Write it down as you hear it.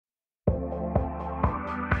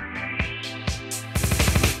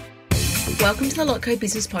Welcome to the Lotco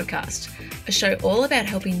Business Podcast, a show all about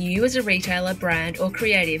helping you as a retailer, brand or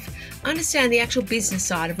creative understand the actual business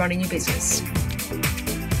side of running your business.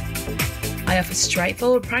 I offer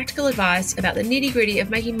straightforward practical advice about the nitty-gritty of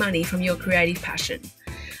making money from your creative passion.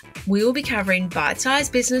 We will be covering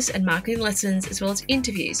bite-sized business and marketing lessons as well as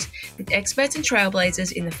interviews with experts and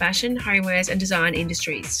trailblazers in the fashion, homewares and design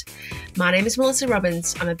industries. My name is Melissa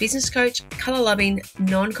Robbins. I'm a business coach, colour-loving,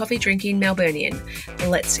 non-coffee drinking Melburnian.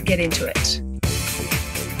 Let's get into it.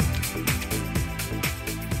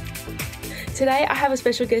 Today I have a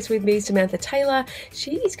special guest with me, Samantha Taylor.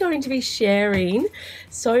 She is going to be sharing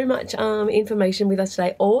so much information with us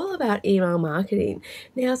today, all about email marketing.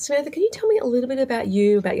 Now, Samantha, can you tell me a little bit about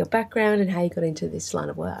you, about your background and how you got into this line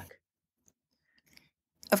of work?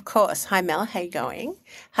 Of course. Hi, Mel. How you going?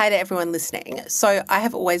 Hi to everyone listening. So I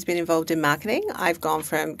have always been involved in marketing. I've gone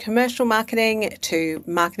from commercial marketing to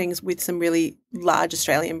marketing with some really large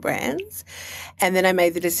Australian brands. And then I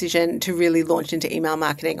made the decision to really launch into email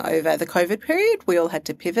marketing over the COVID period. We all had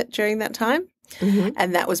to pivot during that time. Mm-hmm.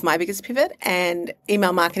 And that was my biggest pivot. And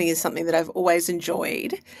email marketing is something that I've always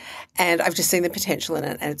enjoyed. And I've just seen the potential in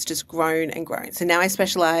it, and it's just grown and grown. So now I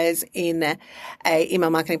specialize in a email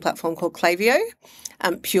marketing platform called Klaviyo,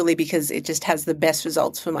 purely because it just has the best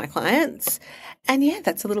results for my clients. And yeah,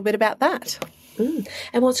 that's a little bit about that.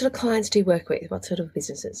 And what sort of clients do you work with? What sort of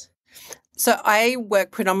businesses? So I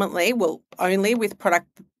work predominantly, only with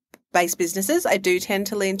product-based businesses. I do tend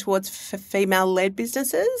to lean towards female-led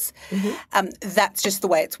businesses. Mm-hmm. That's just the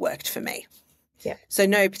way it's worked for me. Yeah. So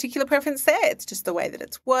no particular preference there. It's just the way that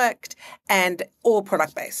it's worked, and all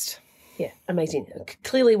product-based. Yeah, amazing.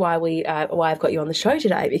 Clearly why I've got you on the show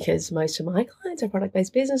today, because most of my clients are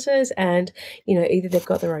product-based businesses, and, you know, either they've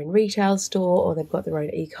got their own retail store or they've got their own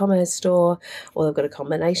e-commerce store, or they've got a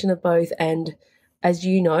combination of both. And as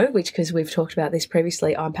you know, because we've talked about this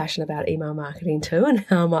previously, I'm passionate about email marketing too, and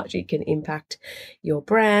how much it can impact your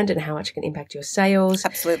brand and how much it can impact your sales.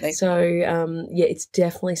 Absolutely. So, it's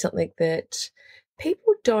definitely something that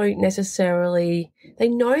people don't necessarily, they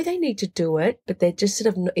know they need to do it, but they're just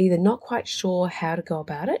sort of either not quite sure how to go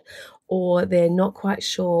about it, or they're not quite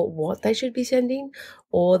sure what they should be sending,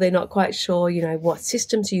 or they're not quite sure, you know, what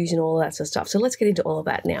systems to use and all of that sort of stuff. So let's get into all of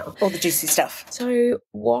that now. All the juicy stuff. So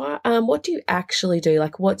what do you actually do?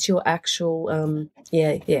 Like, what's your actual,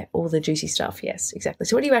 all the juicy stuff. Yes, exactly.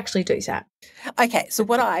 So what do you actually do, Sam? Okay, so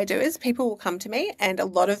what I do is people will come to me, and a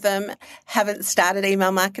lot of them haven't started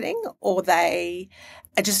email marketing, or they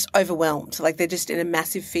are just overwhelmed. Like, they're just in a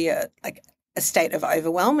massive fear, like a state of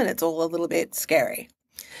overwhelm, and it's all a little bit scary.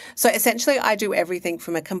 So essentially I do everything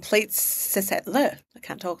from a complete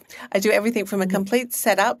complete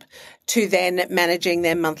setup to then managing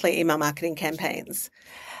their monthly email marketing campaigns.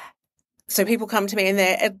 So people come to me and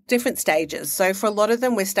they're at different stages. So for a lot of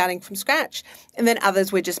them, we're starting from scratch, and then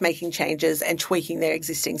others we're just making changes and tweaking their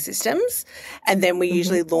existing systems. And then we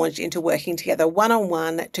usually launch into working together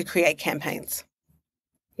one-on-one to create campaigns.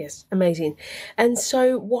 Yes, amazing. And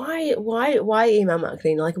so why email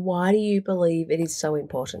marketing? Like, why do you believe it is so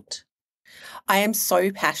important? I am so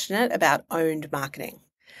passionate about owned marketing.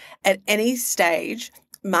 At any stage,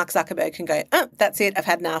 Mark Zuckerberg can go, that's it, I've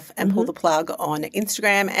had enough, and pull the plug on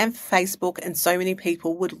Instagram and Facebook, and so many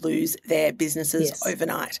people would lose their businesses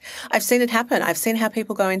overnight. I've seen it happen. I've seen how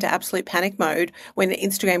people go into absolute panic mode when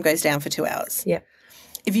Instagram goes down for 2 hours. Yeah.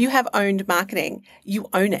 If you have owned marketing, you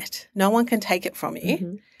own it. No one can take it from you.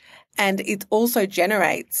 Mm-hmm. And it also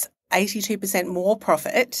generates 82% more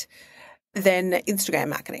profit than Instagram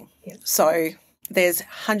marketing. Yeah. So there's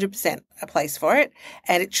 100% a place for it,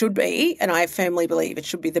 and it should be, and I firmly believe it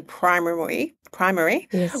should be the primary way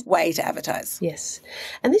to advertise. Yes.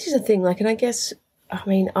 And this is a thing, like, and I guess, I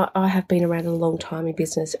mean, I have been around a long time in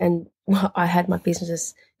business, and I had my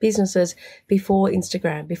businesses before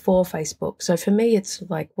Instagram, before Facebook. So for me, it's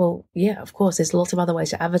like, well, yeah, of course, there's lots of other ways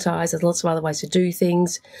to advertise. There's lots of other ways to do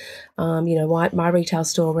things. My retail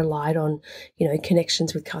store relied on,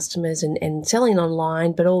 connections with customers and selling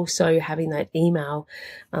online, but also having that email,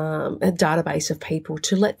 a database of people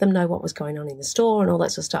to let them know what was going on in the store and all that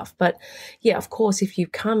sort of stuff. But yeah, of course, if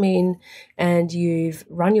you've come in and you've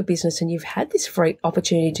run your business and you've had this free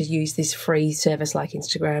opportunity to use this free service like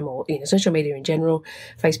Instagram or, social media in general,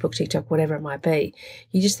 Facebook, TikTok, whatever it might be,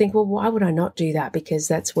 you just think, well, why would I not do that? Because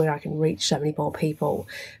that's where I can reach so many more people.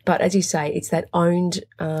 But as you say, it's that owned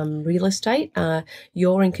real estate.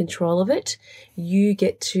 You're in control of it. You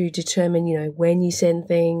get to determine, when you send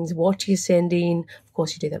things, what you're sending. Of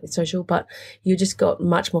course, you do that with social, but you just got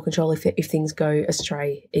much more control if things go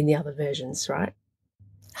astray in the other versions, right?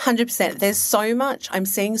 100%. There's so much, I'm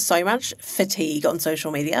seeing so much fatigue on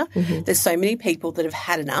social media. Mm-hmm. There's so many people that have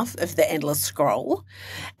had enough of the endless scroll.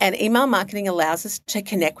 And email marketing allows us to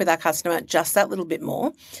connect with our customer just that little bit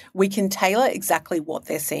more. We can tailor exactly what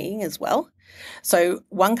they're seeing as well. So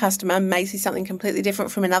one customer may see something completely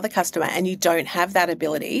different from another customer, and you don't have that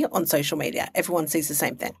ability on social media. Everyone sees the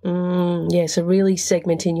same thing. Yeah, so really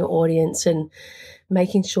segmenting your audience and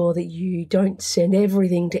making sure that you don't send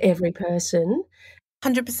everything to every person.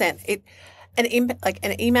 100%.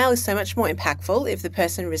 An email is so much more impactful if the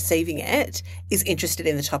person receiving it is interested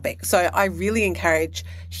in the topic. So I really encourage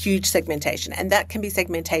huge segmentation, and that can be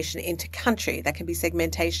segmentation into country. That can be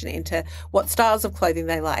segmentation into what styles of clothing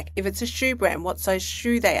they like. If it's a shoe brand, what size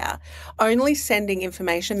shoe they are. Only sending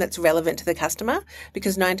information that's relevant to the customer,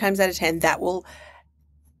 because 9 times out of 10 that will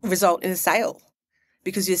result in a sale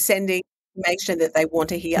because you're sending information that they want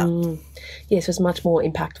to hear. Yes, it's much more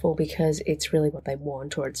impactful because it's really what they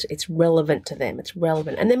want, or it's relevant to them. It's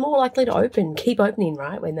relevant. And they're more likely to keep opening,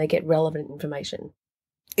 right, when they get relevant information.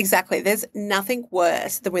 Exactly. There's nothing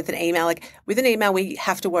worse than with an email. Like with an email, we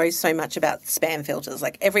have to worry so much about spam filters.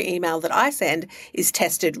 Like every email that I send is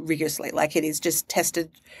tested rigorously. Like it is just tested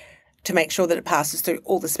to make sure that it passes through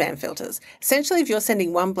all the spam filters. Essentially, if you're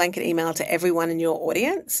sending one blanket email to everyone in your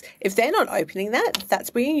audience, if they're not opening that, that's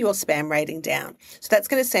bringing your spam rating down. So that's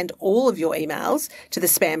going to send all of your emails to the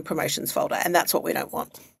spam promotions folder, and that's what we don't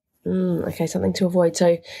want. Okay, something to avoid.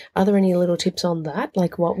 So are there any little tips on that?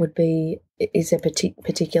 Like what would be, is there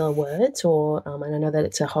particular words or, and I know that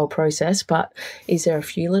it's a whole process, but is there a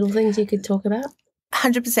few little things you could talk about?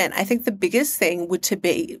 100%. I think the biggest thing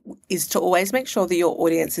is to always make sure that your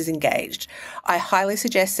audience is engaged. I highly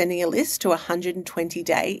suggest sending a list to a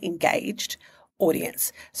 120-day engaged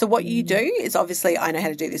audience. So what you do is, obviously I know how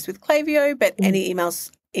to do this with Klaviyo, but any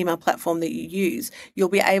email platform that you use, you'll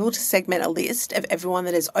be able to segment a list of everyone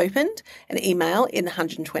that has opened an email in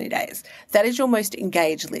 120 days. That is your most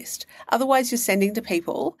engaged list. Otherwise, you're sending to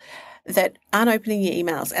people that aren't opening your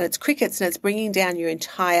emails, and it's crickets, and it's bringing down your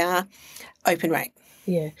entire open rate.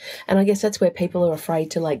 Yeah. And I guess that's where people are afraid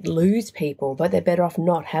to lose people, but they're better off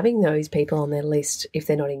not having those people on their list if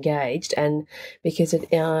they're not engaged. And because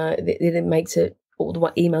it makes it, all the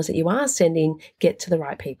emails that you are sending get to the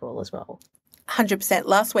right people as well. 100%.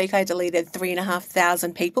 Last week, I deleted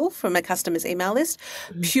 3,500 people from a customer's email list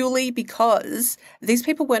purely because these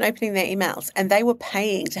people weren't opening their emails and they were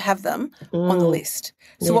paying to have them on the list.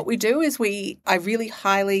 So what we do is I really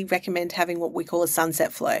highly recommend having what we call a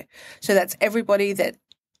sunset flow. So that's everybody that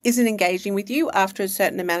isn't engaging with you after a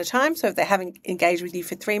certain amount of time. So if they haven't engaged with you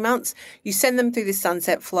for 3 months, you send them through this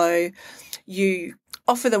sunset flow. You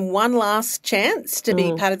offer them one last chance to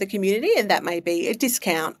be part of the community, and that may be a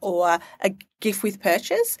discount or a gift with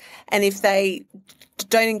purchase. And if they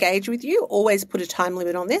don't engage with you, always put a time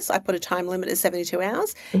limit on this. I put a time limit of 72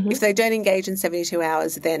 hours. If they don't engage in 72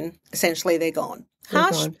 hours, then essentially they're gone.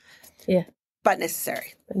 Harsh, yeah, but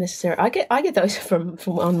necessary. I get those from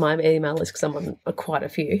on my email list because I'm on quite a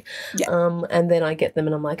few. Yeah. And then I get them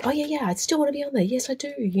and I'm like, oh yeah, I still want to be on there. Yes, I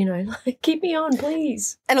do. Keep me on,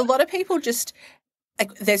 please. And a lot of people just,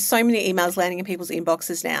 there's so many emails landing in people's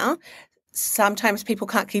inboxes now. Sometimes people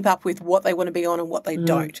can't keep up with what they want to be on and what they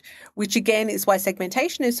don't, which again is why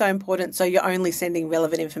segmentation is so important. So you're only sending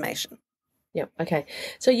relevant information. Yep. Okay.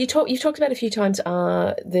 So you've talked about a few times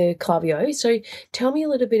the Klaviyo. So tell me a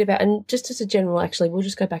little bit about, and just as a general, actually, we'll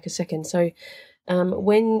just go back a second. So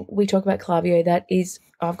when we talk about Klaviyo, that is,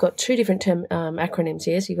 I've got two different acronyms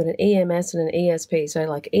here. So you've got an EMS and an ESP. So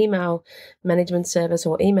like email management service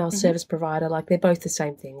or email service provider, they're both the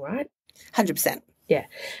same thing, right? 100%. Yeah.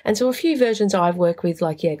 And so a few versions I've worked with,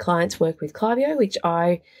 clients work with Klaviyo, which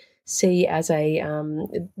I see as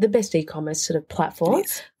the best e-commerce sort of platform.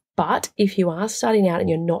 Yes. But if you are starting out and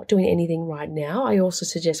you're not doing anything right now, I also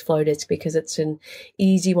suggest Flowdesk because it's an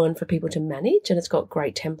easy one for people to manage and it's got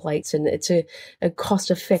great templates and it's a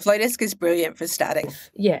cost-effective. Flowdesk is brilliant for starting.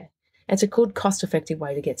 Yeah. It's a good cost-effective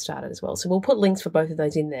way to get started as well. So we'll put links for both of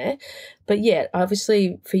those in there. But yeah,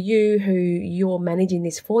 obviously for you who you're managing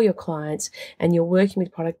this for your clients and you're working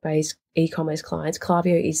with product-based e-commerce clients,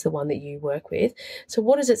 Klaviyo is the one that you work with. So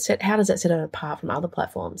how does that set it apart from other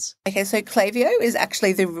platforms? Okay, so Klaviyo is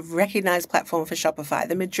actually the recognized platform for Shopify.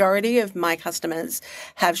 The majority of my customers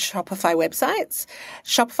have Shopify websites.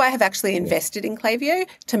 Shopify have actually invested in Klaviyo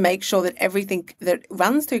to make sure that everything that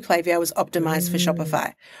runs through Klaviyo is optimized for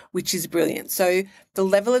Shopify, which is brilliant. So the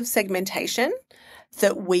level of segmentation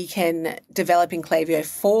that we can develop in Klaviyo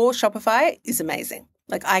for Shopify is amazing.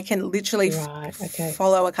 I can literally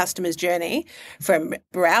follow a customer's journey from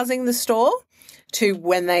browsing the store to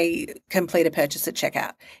when they complete a purchase at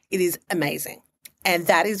checkout. It is amazing. And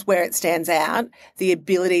that is where it stands out, the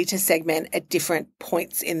ability to segment at different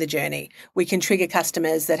points in the journey. We can trigger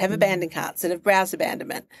customers that have abandoned carts, that have browse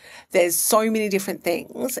abandonment. There's so many different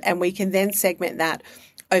things, and we can then segment that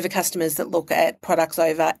over customers that look at products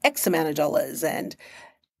over X amount of dollars. And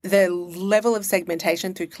the level of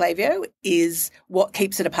segmentation through Klaviyo is what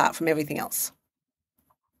keeps it apart from everything else.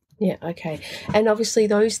 Yeah, okay. And obviously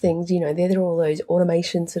those things, they're all those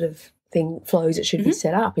automation sort of flows that should be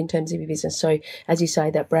set up in terms of your business. So as you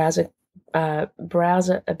say, that browser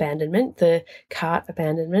abandonment, the cart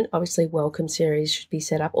abandonment, obviously welcome series should be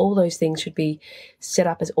set up. All those things should be set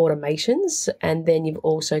up as automations, and then you've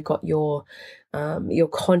also got your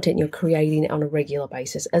content you're creating on a regular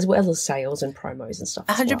basis, as well as sales and promos and stuff.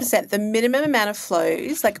 100%. Well. The minimum amount of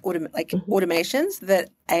flows, automations that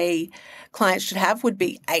a client should have would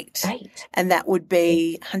be 8. And that would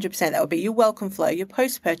be 100%. That would be your welcome flow, your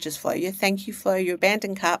post-purchase flow, your thank you flow, your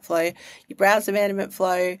abandoned cart flow, your browse abandonment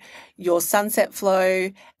flow, your sunset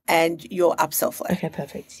flow, and your upsell flow. Okay,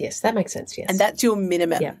 perfect. Yes, that makes sense, yes. And that's your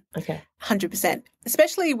minimum. Yeah, okay. 100%.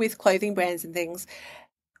 Especially with clothing brands and things,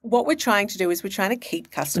 what we're trying to do is we're trying to keep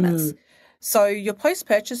customers. So your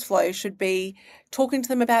post-purchase flow should be talking to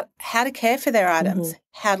them about how to care for their items,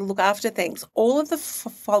 how to look after things. All of the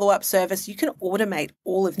follow-up service, you can automate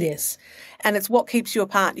all of this. And it's what keeps you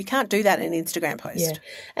apart. You can't do that in an Instagram post. Yeah.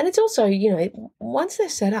 And it's also, once they're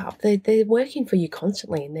set up, they're working for you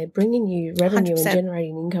constantly, and they're bringing you revenue 100%. And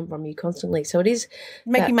generating income from you constantly. So it is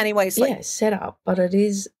making money wisely. Yeah, set up, but it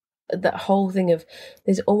is that whole thing of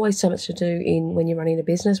there's always so much to do in when you're running a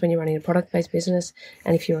business, when you're running a product-based business,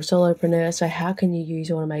 and if you're a solopreneur. So how can you use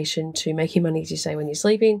automation to make your money, as you say, when you're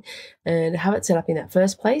sleeping, and have it set up in that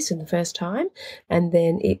first place in the first time, and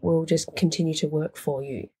then it will just continue to work for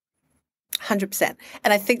you. 100%.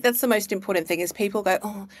 And I think that's the most important thing is people go,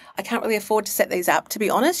 oh, I can't really afford to set these up. To be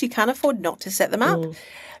honest, you can't afford not to set them up.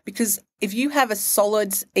 Because if you have a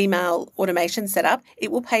solid email automation set up, it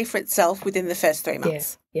will pay for itself within the first 3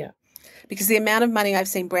 months. Yeah. Because the amount of money I've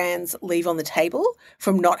seen brands leave on the table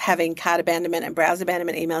from not having cart abandonment and browse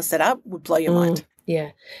abandonment emails set up would blow your mind.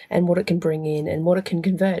 Yeah, and what it can bring in and what it can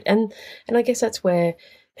convert. And I guess that's where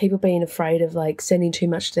people being afraid of sending too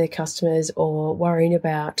much to their customers or worrying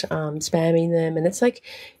about spamming them. And it's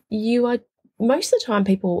most of the time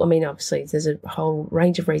people, obviously there's a whole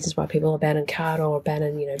range of reasons why people abandon cart or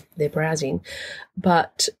abandon, their browsing,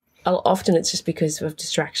 but often it's just because of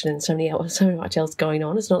distraction and so much else going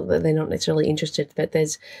on. It's not that they're not necessarily interested, but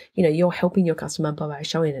there's, you're helping your customer by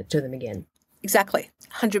showing it to them again. Exactly,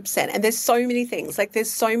 100%. And there's so many things,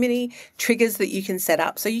 there's so many triggers that you can set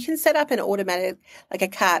up. So you can set up an automated, a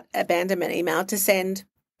cart abandonment email to send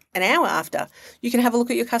an hour after. You can have a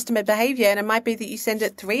look at your customer behavior, and it might be that you send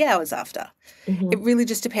it 3 hours after. It really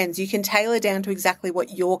just depends. You can tailor down to exactly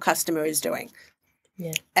what your customer is doing.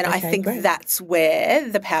 Yeah. And I think that's where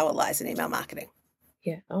the power lies in email marketing.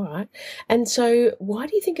 Yeah, all right. And so why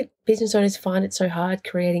do you think business owners find it so hard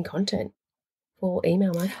creating content for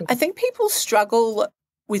email marketing? I think people struggle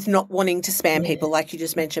with not wanting to spam people, like you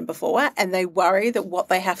just mentioned before, and they worry that what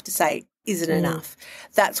they have to say isn't enough.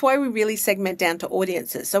 That's why we really segment down to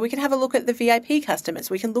audiences. So we can have a look at the VIP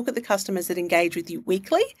customers. We can look at the customers that engage with you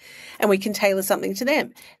weekly, and we can tailor something to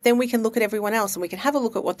them. Then we can look at everyone else, and we can have a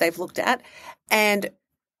look at what they've looked at. And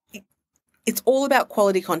it's all about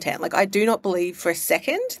quality content. I do not believe for a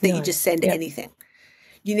second that you just send anything.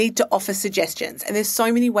 You need to offer suggestions, and there's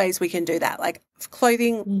so many ways we can do that. For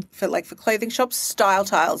clothing, for clothing shops, style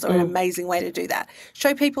tiles are an amazing way to do that.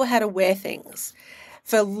 Show people how to wear things.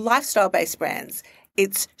 For lifestyle-based brands,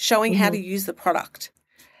 it's showing how to use the product.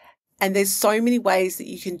 And there's so many ways that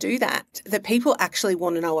you can do that people actually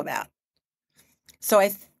want to know about. So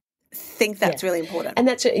I think that's really important. And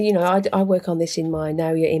that's, I work on this in my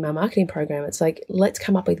Know Your Email Marketing program. It's let's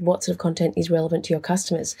come up with what sort of content is relevant to your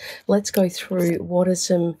customers. Let's go through what are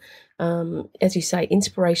some, as you say,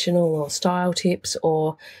 inspirational or style tips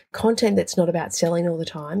or content that's not about selling all the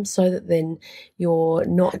time, so that then you're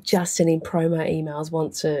not just sending promo emails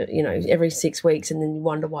once, every 6 weeks, and then you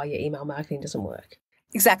wonder why your email marketing doesn't work.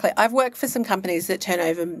 Exactly. I've worked for some companies that turn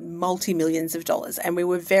over multi-millions of dollars, and we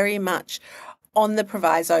were very much on the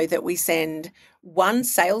proviso that we send one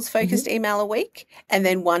sales-focused email a week and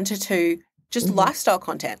then 1 to 2 just lifestyle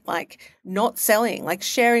content, not selling,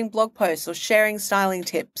 sharing blog posts or sharing styling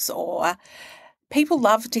tips, or people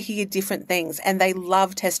love to hear different things and they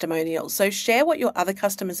love testimonials. So share what your other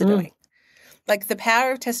customers are doing. The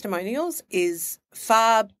power of testimonials is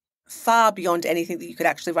far far beyond anything that you could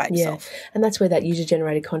actually write yourself. And that's where that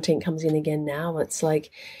user-generated content comes in again now. It's like,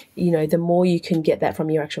 the more you can get that from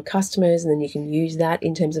your actual customers, and then you can use that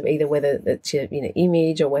in terms of either whether it's your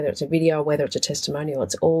image or whether it's a video or whether it's a testimonial.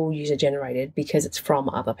 It's all user-generated because it's from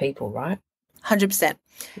other people, right? 100%.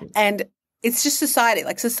 And it's just society,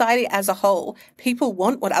 like society as a whole, people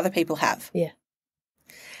want what other people have. Yeah.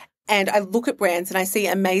 And I look at brands and I see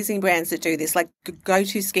amazing brands that do this, like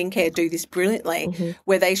Go-To Skincare do this brilliantly,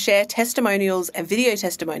 where they share testimonials and video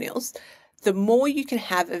testimonials. The more you can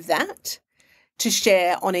have of that to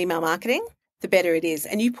share on email marketing, the better it is.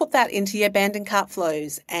 And you put that into your abandoned cart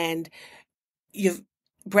flows and your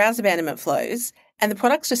browse abandonment flows, and the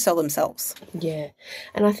products just sell themselves. Yeah.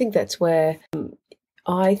 And I think that's where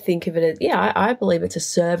I think of it as, I believe it's a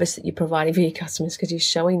service that you're providing for your customers, because you're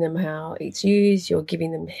showing them how it's used, you're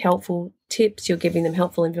giving them helpful tips, you're giving them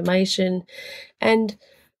helpful information. And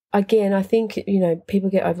again, I think, people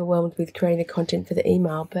get overwhelmed with creating the content for the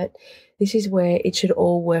email, but this is where it should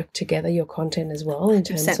all work together, your content as well, in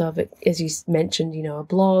terms 100%. of it, as you mentioned, a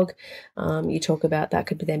blog. You talk about that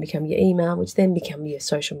could then become your email, which then become your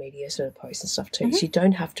social media sort of posts and stuff too. So you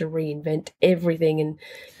don't have to reinvent everything, and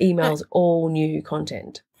emails all new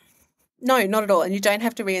content. No, not at all. And you don't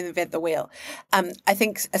have to reinvent the wheel. I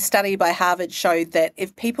think a study by Harvard showed that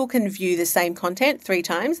if people can view the same content 3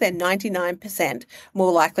 times, they're 99%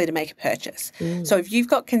 more likely to make a purchase. So if you've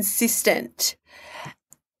got consistent,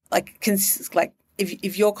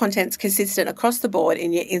 if your content's consistent across the board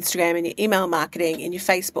in your Instagram and your email marketing, in your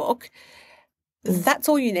Facebook, that's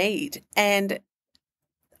all you need. And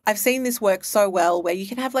I've seen this work so well, where you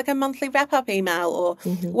can have like a monthly wrap-up email or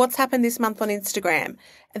what's happened this month on Instagram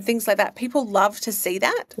and things like that. People love to see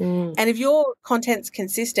that. And if your content's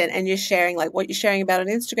consistent and you're sharing like what you're sharing about on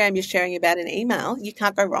Instagram, you're sharing about an email, you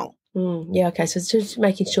can't go wrong. Yeah, okay. So it's just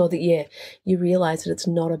making sure that, you realise that it's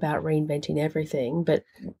not about reinventing everything, but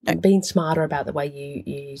being smarter about the way you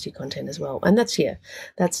use your content as well. And that's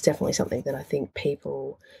definitely something that I think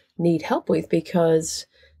people need help with, because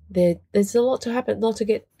there's a lot to happen, a lot to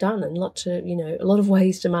get done, and a lot of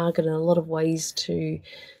ways to market and a lot of ways to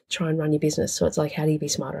try and run your business. So it's like, how do you be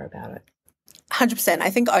smarter about it? 100%. I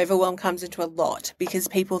think overwhelm comes into a lot because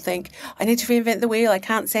people think, I need to reinvent the wheel. I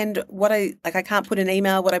can't send I can't put an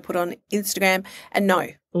email what I put on Instagram. And no,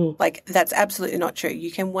 that's absolutely not true. You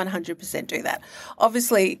can 100% do that.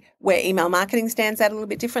 Obviously, where email marketing stands out a little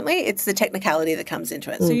bit differently, it's the technicality that comes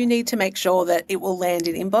into it. So you need to make sure that it will land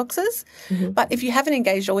in inboxes. But if you have an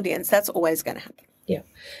engaged audience, that's always going to happen. Yeah.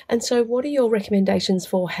 And so what are your recommendations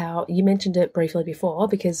for how, you mentioned it briefly before,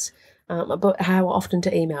 because about how often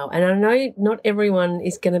to email. And I know not everyone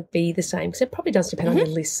is going to be the same, because it probably does depend on your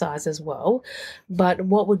list size as well. But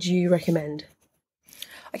what would you recommend?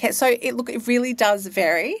 Okay, so it really does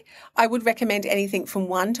vary. I would recommend anything from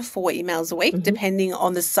 1 to 4 emails a week, depending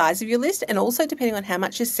on the size of your list and also depending on how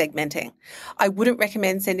much you're segmenting. I wouldn't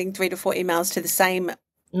recommend sending 3 to 4 emails to the same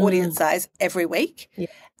audience size every week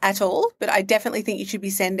at all, but I definitely think you should be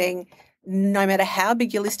sending, no matter how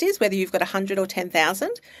big your list is, whether you've got 100 or 10,000,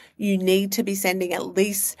 you need to be sending at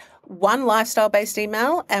least 1 lifestyle-based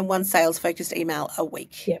email and 1 sales-focused email a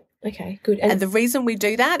week. Yep. Okay, good. And the reason we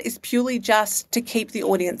do that is purely just to keep the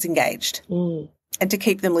audience engaged and to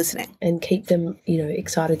keep them listening. And keep them,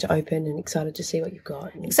 excited to open and excited to see what you've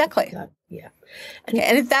got. Exactly. Yeah. And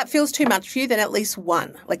if that feels too much for you, then at least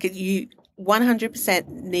 1. You 100%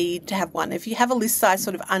 need to have 1. If you have a list size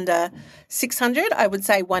sort of under 600, I would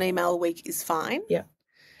say 1 email a week is fine. Yeah.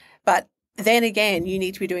 But then again, you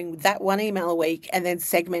need to be doing that 1 email a week and then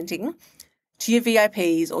segmenting to your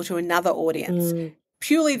VIPs or to another audience.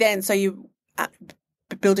 Purely then so you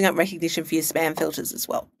building up recognition for your spam filters as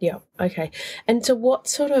well. Yeah, okay. And so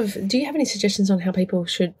do you have any suggestions on how people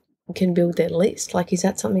can build their list? Like, is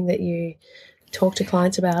that something that you talk to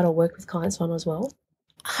clients about or work with clients on as well?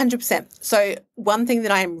 100%. So one thing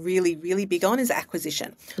that I am really, really big on is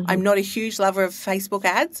acquisition. I'm not a huge lover of Facebook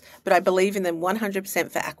ads, but I believe in them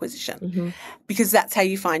 100% for acquisition because that's how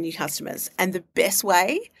you find new customers. And the best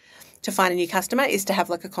way to find a new customer is to have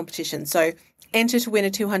like a competition. So enter to win a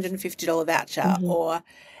 $250 voucher or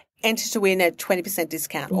enter to win a 20%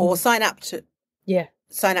 discount or sign up for a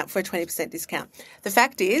 20% discount. The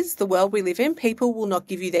fact is, the world we live in, people will not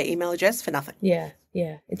give you their email address for nothing. Yeah.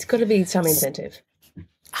 It's got to be some incentive.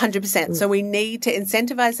 100%. So we need to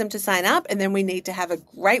incentivize them to sign up, and then we need to have a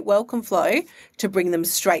great welcome flow to bring them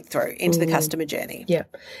straight through into the customer journey. Yeah.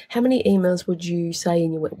 How many emails would you say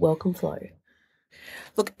in your welcome flow?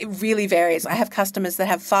 Look, it really varies. I have customers that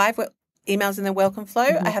have 5 emails in their welcome flow.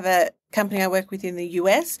 I have a company I work with in the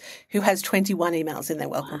US who has 21 emails in their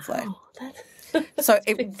welcome flow. So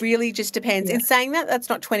it really just depends. Yeah. In saying that, that's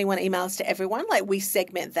not 21 emails to everyone. Like we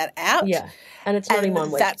segment that out. Yeah. And it's not in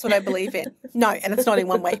 1 week. That's what I believe in. No, and it's not in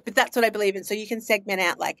 1 week, but that's what I believe in. So you can segment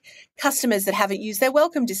out like customers that haven't used their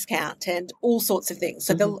welcome discount and all sorts of things.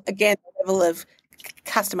 So again, the level of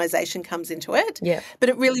customization comes into it. Yeah. But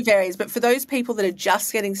it really varies. But for those people that are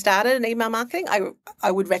just getting started in email marketing,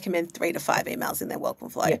 I would recommend 3 to 5 emails in their welcome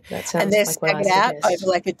flow. Yeah, that sounds and they're like what I staggered out suggest.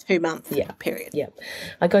 over like a 2-month period. Yeah.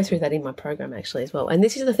 I go through that in my program actually as well. And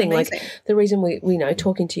this is the thing, Amazing. like the reason we know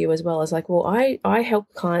talking to you as well is like, well, I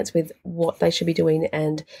help clients with what they should be doing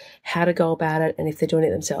and how to go about it and if they're doing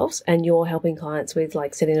it themselves. And you're helping clients with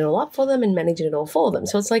like setting it all up for them and managing it all for them.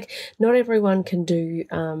 So it's like not everyone can do,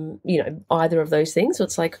 either of those things. So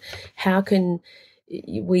it's like, how can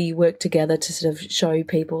we work together to sort of show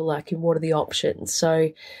people like what are the options? So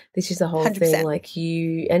this is the whole 100%. thing, like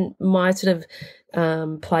you and my sort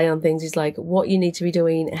of play on things is like what you need to be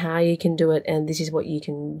doing, how you can do it, and this is what you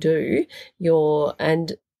can do.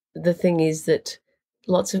 And the thing is that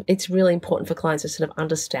it's really important for clients to sort of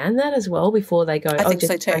understand that as well before they go,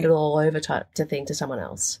 just hand it all over to someone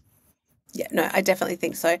else. Yeah, no, I definitely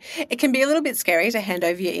think so. It can be a little bit scary to hand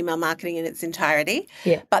over your email marketing in its entirety,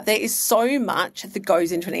 but there is so much that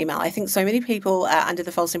goes into an email. I think so many people are under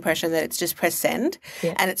the false impression that it's just press send,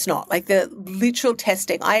 and it's not. Like the literal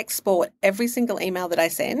testing, I export every single email that I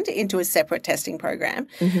send into a separate testing program,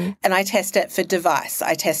 and I test it for device,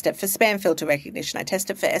 I test it for spam filter recognition, I test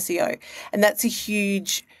it for SEO, and that's a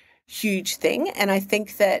huge, huge thing. And I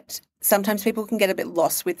think that sometimes people can get a bit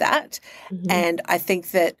lost with that, and I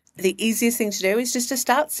think that the easiest thing to do is just to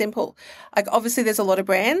start simple. Like obviously there's a lot of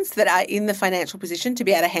brands that are in the financial position to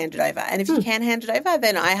be able to hand it over. And if you can hand it over,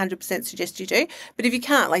 then I 100% suggest you do. But if you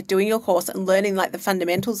can't, like doing your course and learning like the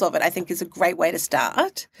fundamentals of it, I think is a great way to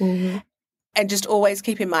start. And just always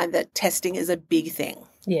keep in mind that testing is a big thing.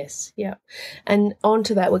 Yes, yeah. And on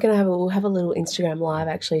to that, we'll have a little Instagram live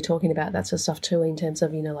actually talking about that sort of stuff too in terms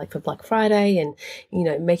of, like for Black Friday and,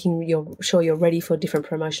 making sure you're ready for different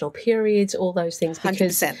promotional periods, all those things.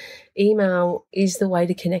 Because 100%. Email is the way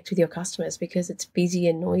to connect with your customers because it's busy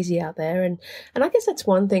and noisy out there. And I guess that's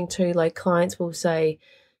one thing too, like clients will say,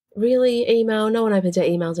 really, email, no one opens their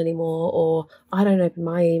emails anymore, or I don't open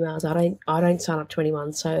my emails, I don't sign up to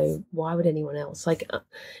anyone, so why would anyone else? Like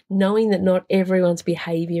knowing that not everyone's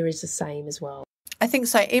behavior is the same as well. I think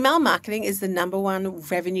so. Email marketing is the number one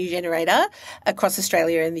revenue generator across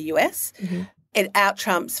Australia and the US. It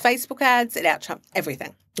out-trumps Facebook ads, it out-trumps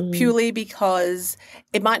everything. Purely because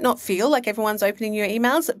it might not feel like everyone's opening your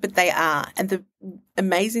emails, but they are. And the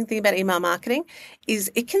amazing thing about email marketing is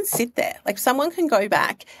it can sit there. Like someone can go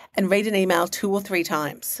back and read an email 2 or 3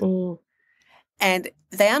 times. And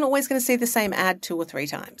they aren't always going to see the same ad 2 or 3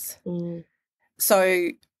 times. So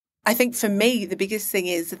I think for me, the biggest thing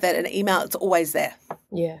is that an email, it's always there.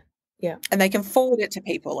 Yeah. And they can forward it to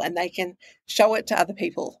people and they can show it to other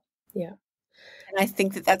people. Yeah. And I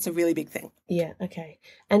think that that's a really big thing. Yeah, okay.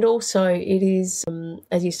 And also it is,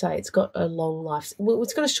 as you say, it's got a long life. Well,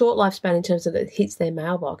 it's got a short lifespan in terms of it hits their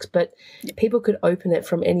mailbox, but people could open it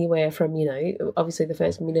from anywhere from, obviously the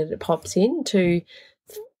first minute it pops in to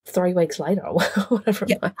 3 weeks later or whatever.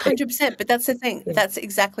 Yeah, 100%. But that's the thing. Yeah. That's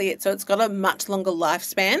exactly it. So it's got a much longer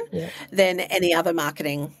lifespan than any other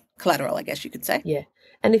marketing collateral, I guess you could say. Yeah.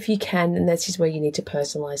 And if you can, and this is where you need to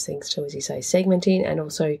personalise things too, as you say, segmenting and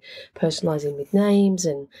also personalising with names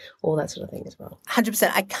and all that sort of thing as well.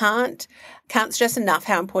 100%. I can't stress enough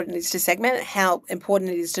how important it is to segment, how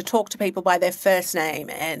important it is to talk to people by their first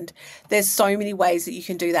name. And there's so many ways that you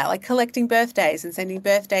can do that, like collecting birthdays and sending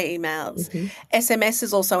birthday emails. SMS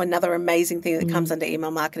is also another amazing thing that comes under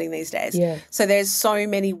email marketing these days. Yeah. So there's so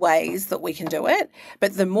many ways that we can do it.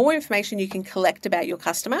 But the more information you can collect about your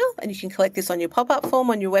customer, and you can collect this on your pop-up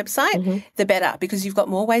form on your website, the better, because you've got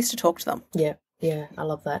more ways to talk to them. Yeah. Yeah, I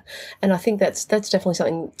love that. And I think that's definitely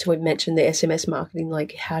something to mention, the SMS marketing,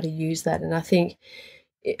 like how to use that. And I think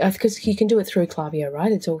because you can do it through Klaviyo,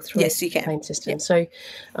 right? It's all through the same system. Yep.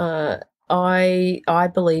 So I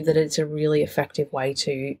believe that it's a really effective way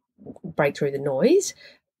to break through the noise,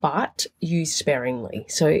 but use sparingly.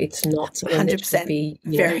 So it's not something 100%, that should be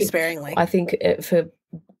very sparingly. I think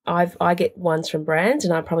I get ones from brands,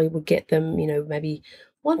 and I probably would get them, maybe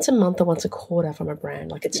once a month or once a quarter from a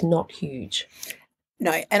brand. Like it's not huge.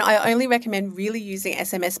 No, and I only recommend really using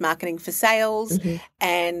SMS marketing for sales.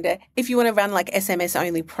 And if you want to run like SMS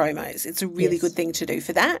only promos, it's a really good thing to do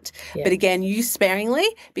for that. Yeah. But again, use sparingly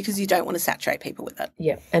because you don't want to saturate people with it.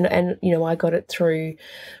 Yeah. And I got it through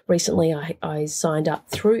recently. I signed up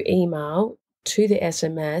through email to the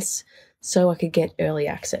SMS so I could get early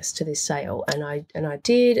access to this sale. And I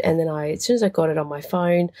did. And then as soon as I got it on my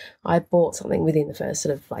phone, I bought something within the first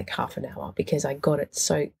sort of like half an hour because I got it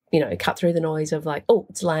so, cut through the noise of like, oh,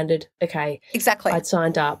 it's landed. Okay. Exactly. I'd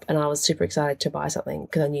signed up and I was super excited to buy something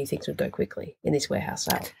because I knew things would go quickly in this warehouse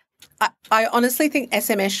sale. I honestly think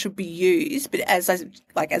SMS should be used, but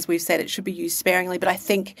as we've said, it should be used sparingly. But I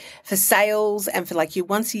think for sales and for like your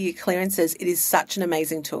once-a-year clearances, it is such an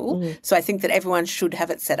amazing tool. So I think that everyone should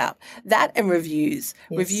have it set up. That and reviews.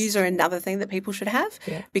 Yes. Reviews are another thing that people should have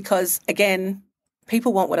because, again,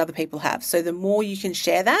 people want what other people have. So the more you can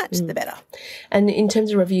share that, the better. And in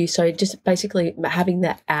terms of review, so just basically having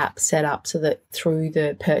that app set up so that through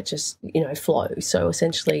the purchase, flow. So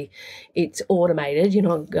essentially it's automated. You're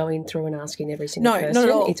not going through and asking every single person. Not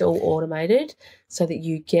at all. It's all automated so that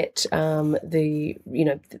you get the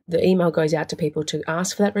email goes out to people to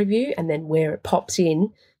ask for that review, and then where it pops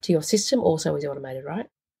in to your system also is automated, right?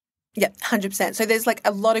 Yeah, 100%. So there's like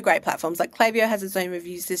a lot of great platforms. Like Klaviyo has its own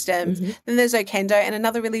review systems. Then there's Okendo, and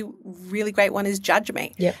another really, really great one is Judge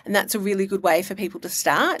Me. Yep. And that's a really good way for people to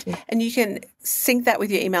start. And you can sync that with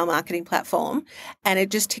your email marketing platform, and it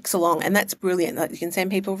just ticks along. And that's brilliant. Like you can send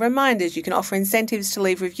people reminders, you can offer incentives to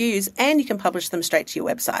leave reviews, and you can publish them straight to your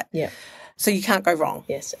website. Yeah. So you can't go wrong.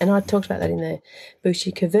 Yes, and I talked about that in the Boost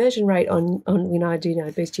Your Conversion Rate on when I do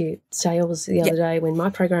Boost Your Sales the other day when my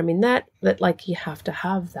program in that like you have to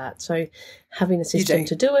have that. So having a system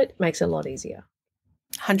to do it makes it a lot easier.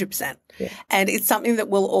 100%. Yeah. And it's something that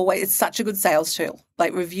it's such a good sales tool.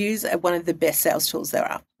 Like reviews are one of the best sales tools there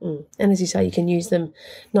are. And as you say, you can use them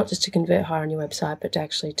not just to convert higher on your website, but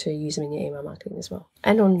actually to use them in your email marketing as well.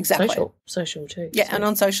 And on social too. Yeah, so. And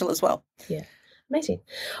on social as well. Yeah. Amazing.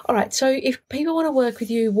 All right. So if people want to work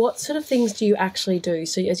with you, what sort of things do you actually do?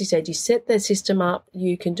 So as you said, you set the system up.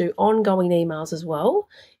 You can do ongoing emails as well.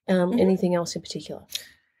 Anything else in particular?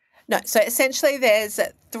 No. So essentially there's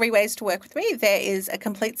 3 ways to work with me. There is a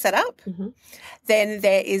complete setup. Then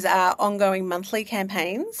there is our ongoing monthly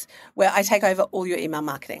campaigns where I take over all your email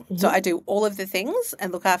marketing. So I do all of the things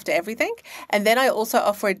and look after everything. And then I also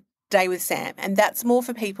offer a day with Sam. And that's more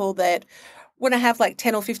for people that want to have like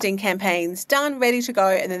 10 or 15 campaigns done, ready to go,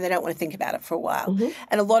 and then they don't want to think about it for a while.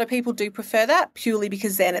 And a lot of people do prefer that purely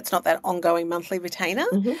because then it's not that ongoing monthly retainer.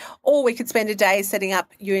 Or we could spend a day setting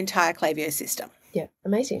up your entire Klaviyo system. Yeah,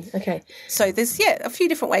 amazing. Okay. So there's, a few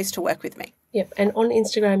different ways to work with me. Yep. And on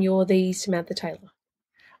Instagram, you're the Samantha Taylor.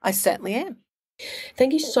 I certainly am.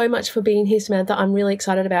 Thank you so much for being here, Samantha. I'm really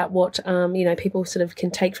excited about what, people sort of can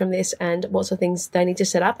take from this and what sort of things they need to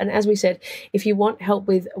set up. And as we said, if you want help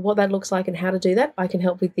with what that looks like and how to do that, I can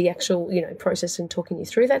help with the actual, process and talking you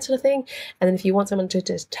through that sort of thing. And then if you want someone to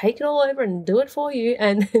just take it all over and do it for you,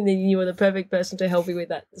 and then you are the perfect person to help you with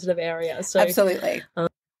that sort of area. So absolutely.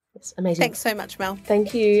 It's amazing. Thanks so much, Mel.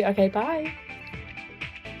 Thank you. Okay, bye.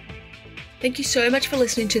 Thank you so much for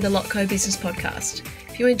listening to the Lotco Business Podcast.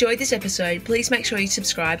 If you enjoyed this episode, please make sure you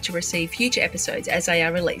subscribe to receive future episodes as they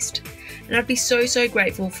are released. And I'd be so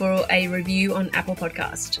grateful for a review on Apple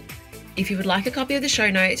Podcast. If you would like a copy of the show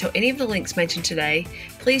notes or any of the links mentioned today,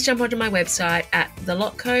 please jump onto my website at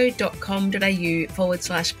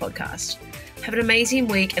thelotco.com.au/podcast. Have an amazing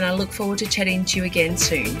week, and I look forward to chatting to you again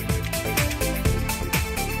soon.